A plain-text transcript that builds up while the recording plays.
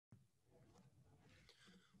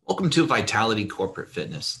Welcome to Vitality Corporate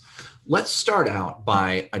Fitness. Let's start out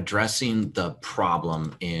by addressing the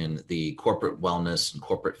problem in the corporate wellness and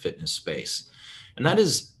corporate fitness space, and that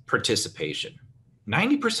is participation.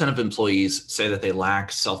 90% of employees say that they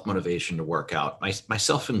lack self-motivation to work out,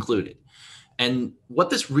 myself included. And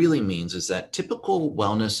what this really means is that typical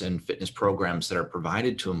wellness and fitness programs that are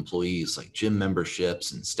provided to employees, like gym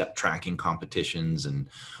memberships and step tracking competitions and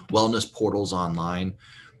wellness portals online,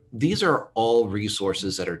 these are all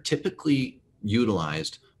resources that are typically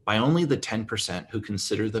utilized by only the 10% who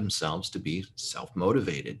consider themselves to be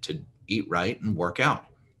self-motivated to eat right and work out.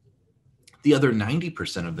 The other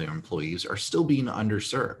 90% of their employees are still being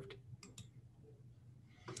underserved.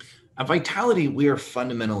 At Vitality, we are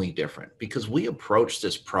fundamentally different because we approach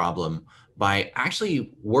this problem by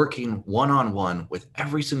actually working one-on-one with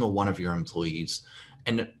every single one of your employees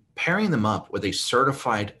and pairing them up with a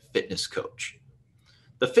certified fitness coach.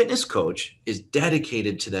 The fitness coach is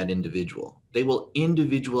dedicated to that individual. They will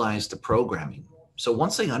individualize the programming. So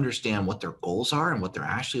once they understand what their goals are and what they're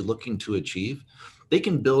actually looking to achieve, they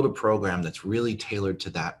can build a program that's really tailored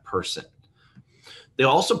to that person. They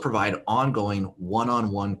also provide ongoing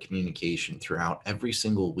one-on-one communication throughout every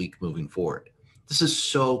single week moving forward. This is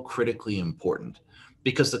so critically important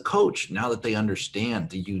because the coach, now that they understand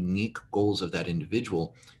the unique goals of that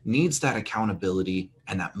individual, needs that accountability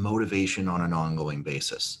and that motivation on an ongoing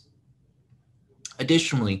basis.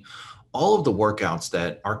 Additionally, all of the workouts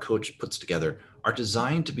that our coach puts together are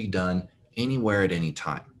designed to be done anywhere at any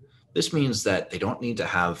time. This means that they don't need to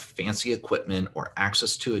have fancy equipment or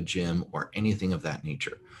access to a gym or anything of that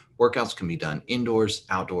nature. Workouts can be done indoors,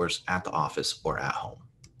 outdoors, at the office, or at home.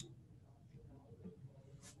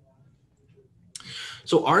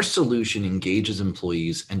 So our solution engages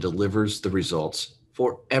employees and delivers the results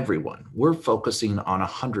for everyone. We're focusing on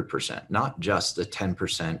 100%, not just the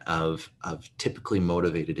 10% of typically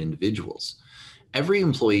motivated individuals. Every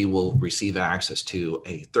employee will receive access to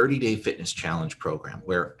a 30-day fitness challenge program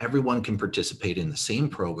where everyone can participate in the same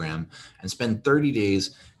program and spend 30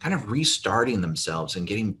 days kind of restarting themselves and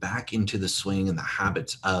getting back into the swing and the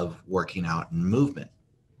habits of working out and movement.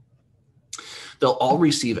 They'll all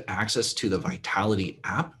receive access to the Vitality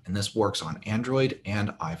app, and this works on Android and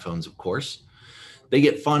iPhones, of course. They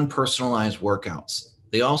get fun, personalized workouts.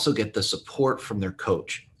 They also get the support from their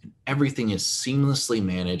coach, and everything is seamlessly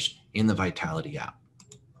managed in the Vitality app.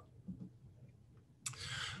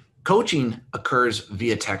 Coaching occurs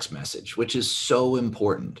via text message, which is so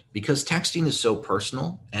important because texting is so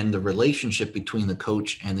personal and the relationship between the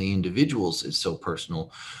coach and the individuals is so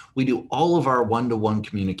personal. We do all of our one-to-one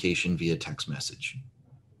communication via text message.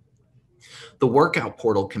 The workout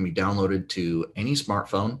portal can be downloaded to any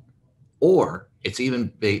smartphone, or it's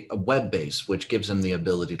even web-based, which gives them the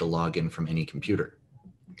ability to log in from any computer.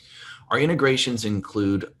 Our integrations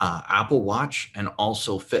include Apple Watch and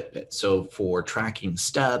also Fitbit. So for tracking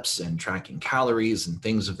steps and tracking calories and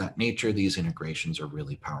things of that nature, these integrations are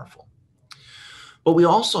really powerful. But we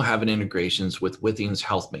also have integrations with Withings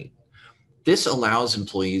HealthMate. This allows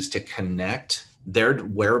employees to connect their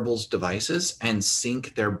wearables devices and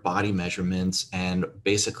sync their body measurements and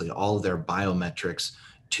basically all of their biometrics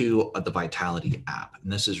to the Vitality app.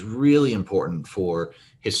 And this is really important for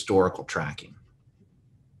historical tracking.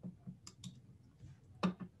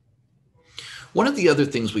 One of the other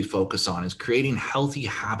things we focus on is creating healthy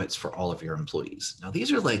habits for all of your employees. Now,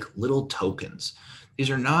 these are like little tokens. These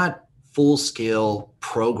are not full-scale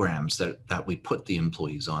programs that we put the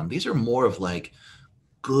employees on. These are more of like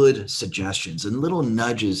good suggestions and little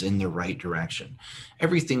nudges in the right direction.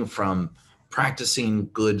 Everything from practicing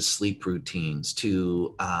good sleep routines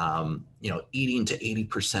to eating to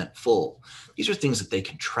 80% full. These are things that they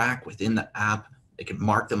can track within the app. They can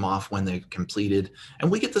mark them off when they're completed,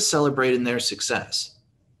 and we get to celebrate in their success.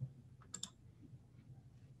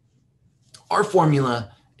 Our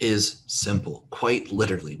formula is simple, quite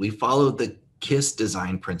literally. We follow the KISS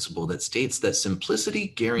design principle that states that simplicity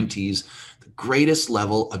guarantees the greatest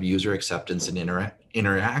level of user acceptance and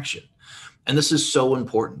interaction. And this is so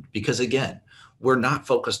important because, again, we're not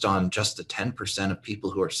focused on just the 10% of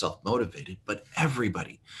people who are self-motivated, but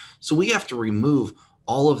everybody. So we have to remove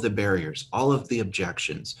all of the barriers, all of the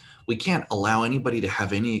objections. We can't allow anybody to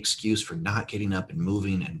have any excuse for not getting up and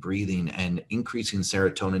moving and breathing and increasing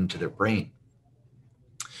serotonin to their brain.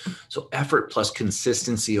 So effort plus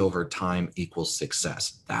consistency over time equals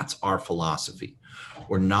success. That's our philosophy.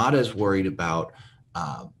 We're not as worried about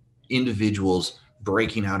individuals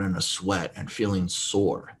breaking out in a sweat and feeling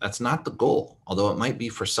sore. That's not the goal, although it might be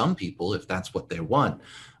for some people if that's what they want.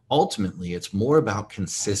 Ultimately, it's more about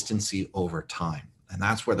consistency over time. And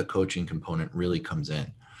that's where the coaching component really comes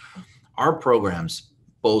in. Our programs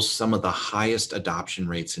boasts some of the highest adoption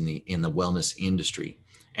rates in the wellness industry.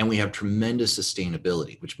 And we have tremendous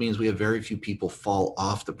sustainability, which means we have very few people fall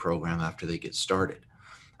off the program after they get started.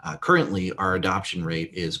 Currently, our adoption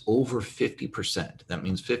rate is over 50%. That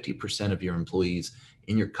means 50% of your employees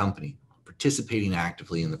in your company participating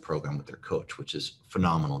actively in the program with their coach, which is a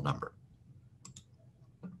phenomenal number.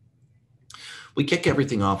 We kick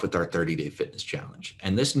everything off with our 30-day fitness challenge,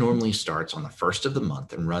 and this normally starts on the first of the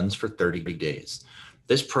month and runs for 30 days.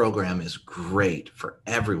 This program is great for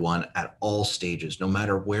everyone at all stages, no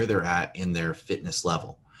matter where they're at in their fitness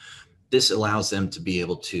level. This allows them to be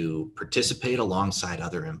able to participate alongside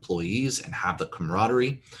other employees and have the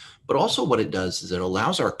camaraderie. But also what it does is it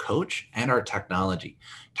allows our coach and our technology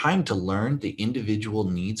time to learn the individual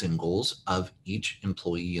needs and goals of each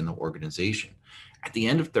employee in the organization. At the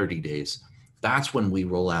end of 30 days, that's when we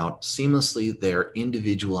roll out seamlessly their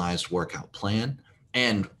individualized workout plan,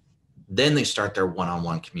 and then they start their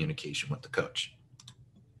one-on-one communication with the coach.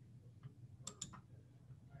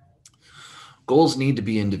 Goals need to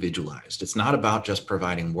be individualized. It's not about just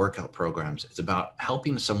providing workout programs. It's about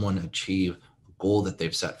helping someone achieve a goal that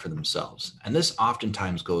they've set for themselves. And this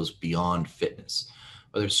oftentimes goes beyond fitness.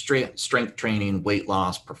 Whether it's strength training, weight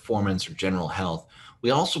loss, performance, or general health,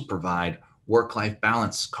 we also provide work-life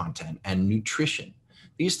balance content and nutrition.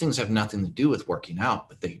 These things have nothing to do with working out,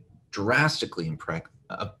 but they drastically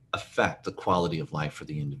affect the quality of life for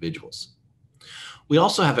the individuals. We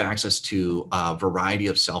also have access to a variety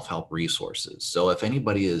of self-help resources. So if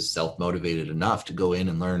anybody is self-motivated enough to go in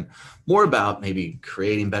and learn more about maybe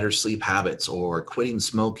creating better sleep habits or quitting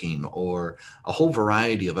smoking or a whole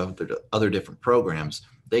variety of other different programs,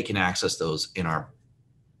 they can access those in our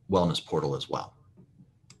wellness portal as well.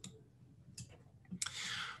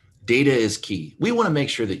 Data is key. We want to make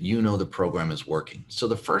sure that you know the program is working. So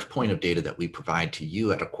the first point of data that we provide to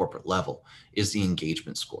you at a corporate level is the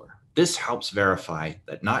engagement score. This helps verify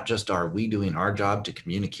that not just are we doing our job to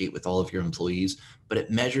communicate with all of your employees, but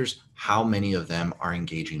it measures how many of them are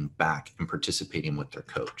engaging back and participating with their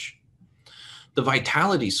coach. The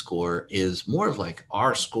vitality score is more of like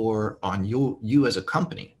our score on you as a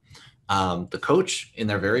company. The coach in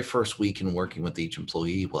their very first week in working with each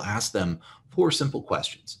employee will ask them 4 simple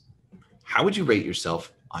questions. How would you rate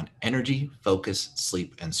yourself on energy, focus,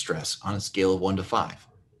 sleep, and stress on a scale of 1 to 5?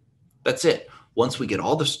 That's it. Once we get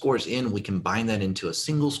all the scores in, we combine that into a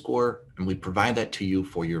single score, and we provide that to you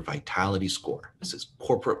for your vitality score. This is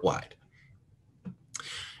corporate-wide.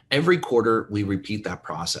 Every quarter, we repeat that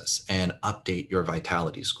process and update your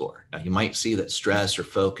vitality score. Now, you might see that stress or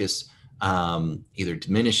focus either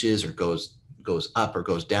diminishes or goes up or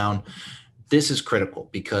goes down. This is critical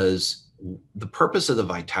because the purpose of the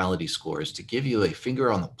vitality score is to give you a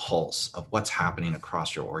finger on the pulse of what's happening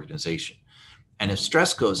across your organization. And if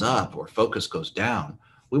stress goes up or focus goes down,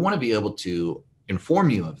 we want to be able to inform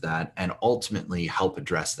you of that and ultimately help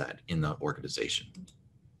address that in the organization.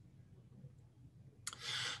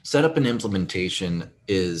 Setup and implementation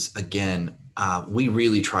is, again, we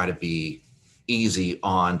really try to be easy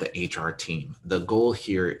on the HR team. The goal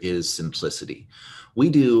here is simplicity. We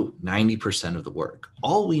do 90% of the work.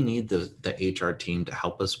 All we need the HR team to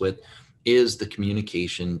help us with is the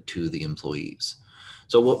communication to the employees.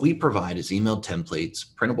 So what we provide is email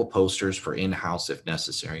templates, printable posters for in-house if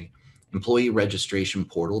necessary, employee registration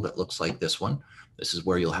portal that looks like this one. This is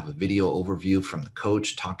where you'll have a video overview from the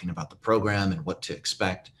coach talking about the program and what to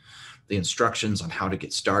expect, the instructions on how to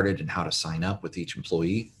get started and how to sign up with each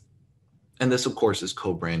employee. And this, of course, is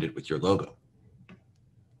co-branded with your logo.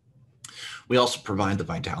 We also provide the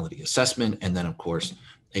vitality assessment and then, of course,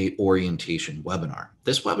 a orientation webinar.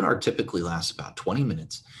 This webinar typically lasts about 20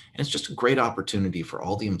 minutes, and it's just a great opportunity for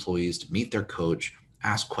all the employees to meet their coach,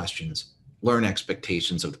 ask questions, learn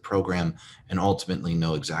expectations of the program, and ultimately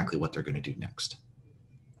know exactly what they're going to do next.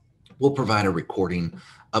 We'll provide a recording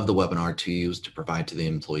of the webinar to use to provide to the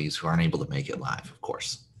employees who aren't able to make it live, of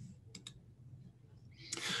course.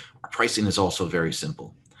 Our pricing is also very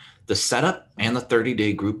simple. The setup and the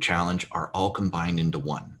 30-day group challenge are all combined into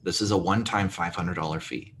one. This is a one-time $500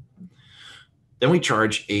 fee. Then we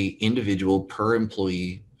charge an individual per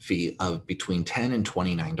employee fee of between $10 and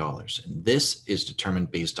 $29. And this is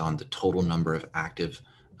determined based on the total number of active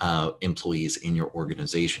employees in your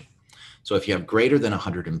organization. So if you have greater than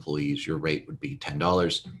 100 employees, your rate would be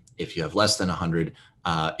 $10. If you have less than 100,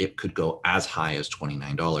 it could go as high as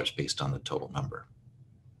 $29 based on the total number.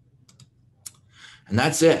 And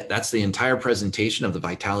that's it. That's the entire presentation of the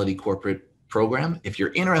Vitality Corporate Program. If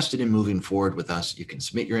you're interested in moving forward with us, you can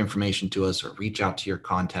submit your information to us or reach out to your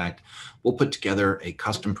contact. We'll put together a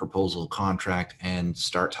custom proposal contract and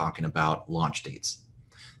start talking about launch dates.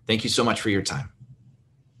 Thank you so much for your time.